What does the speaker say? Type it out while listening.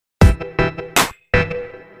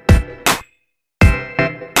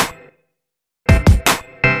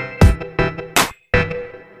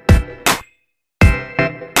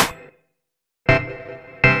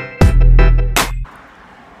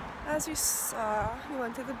as you saw, we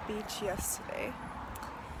went to the beach yesterday.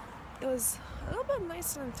 It was a little bit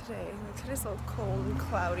nicer than today. Like, today's a little cold and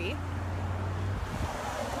cloudy.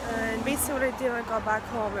 And basically what I did when I got back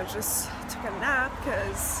home, I just took a nap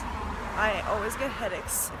because I always get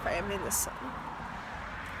headaches if I am in the sun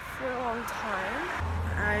for a long time.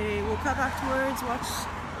 I woke up afterwards, watched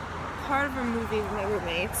part of a movie with my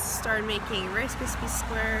roommates, started making Rice Krispie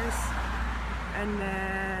squares, and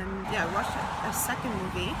then yeah, I watched a second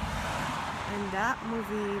movie, and that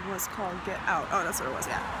movie was called Get Out. Oh, that's what it was,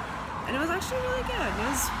 yeah. And it was actually really good. It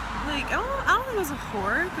was like, I don't think it was a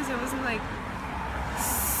horror because it wasn't like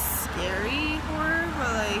scary horror,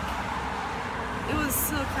 but like it was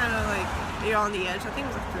still kind of like you're on the edge. I think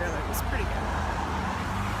it was a thriller. It was pretty good.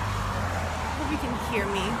 Hope you can hear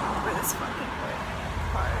me over this fucking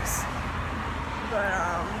cars. But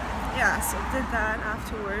yeah, so did that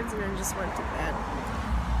afterwards and then just went to bed.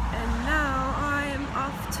 And now I am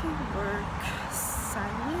off to work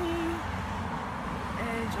sadly.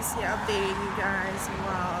 And just yeah, updating you guys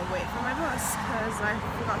while I wait for my bus because I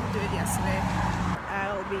forgot to do it yesterday.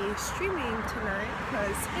 I'll be streaming tonight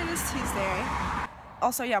because it is Tuesday.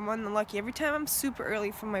 Also, yeah, I'm unlucky. Every time I'm super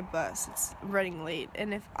early for my bus, it's running late.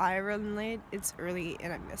 And if I run late, it's early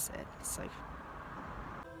and I miss it. It's like...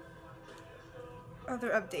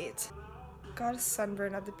 Other update. Got a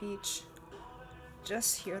sunburn at the beach.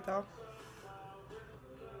 Just here though.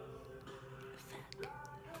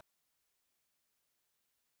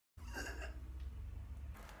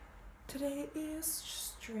 Today is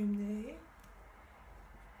stream day.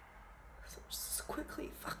 So I'm just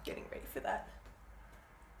quickly getting ready for that.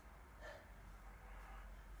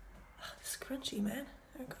 It's crunchy, man.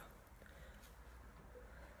 There we go.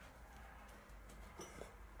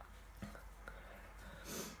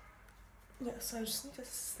 Yeah, so I just need to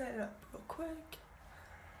set it up real quick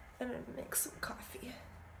and then make some coffee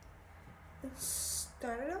and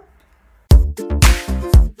start it up.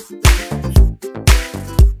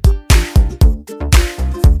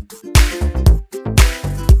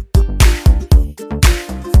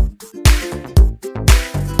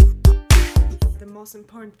 The most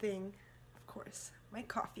important thing, of course, my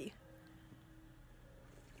coffee.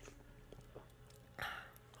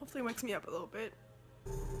 Hopefully it wakes me up a little bit.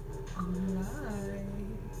 Alright.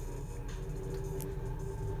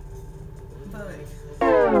 But like...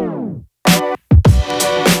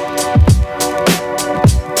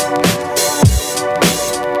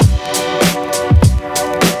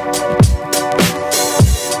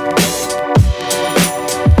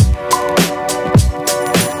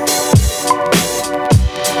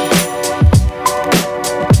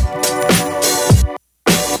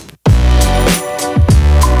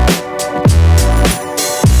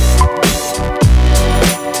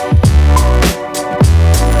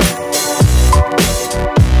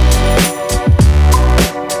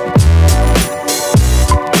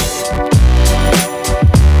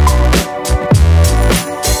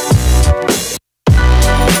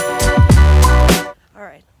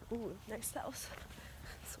 Ooh, nice house.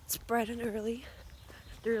 So it's bright and early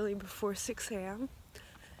before 6 a.m.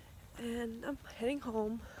 And I'm heading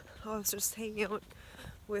home. I was just hanging out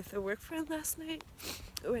with a work friend last night.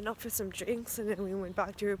 We went out for some drinks and then we went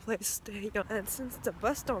back to her place to hang out. And since the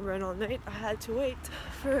bus don't run all night, I had to wait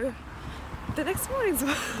for the next morning's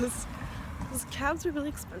bus. Because cabs are really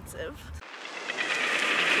expensive.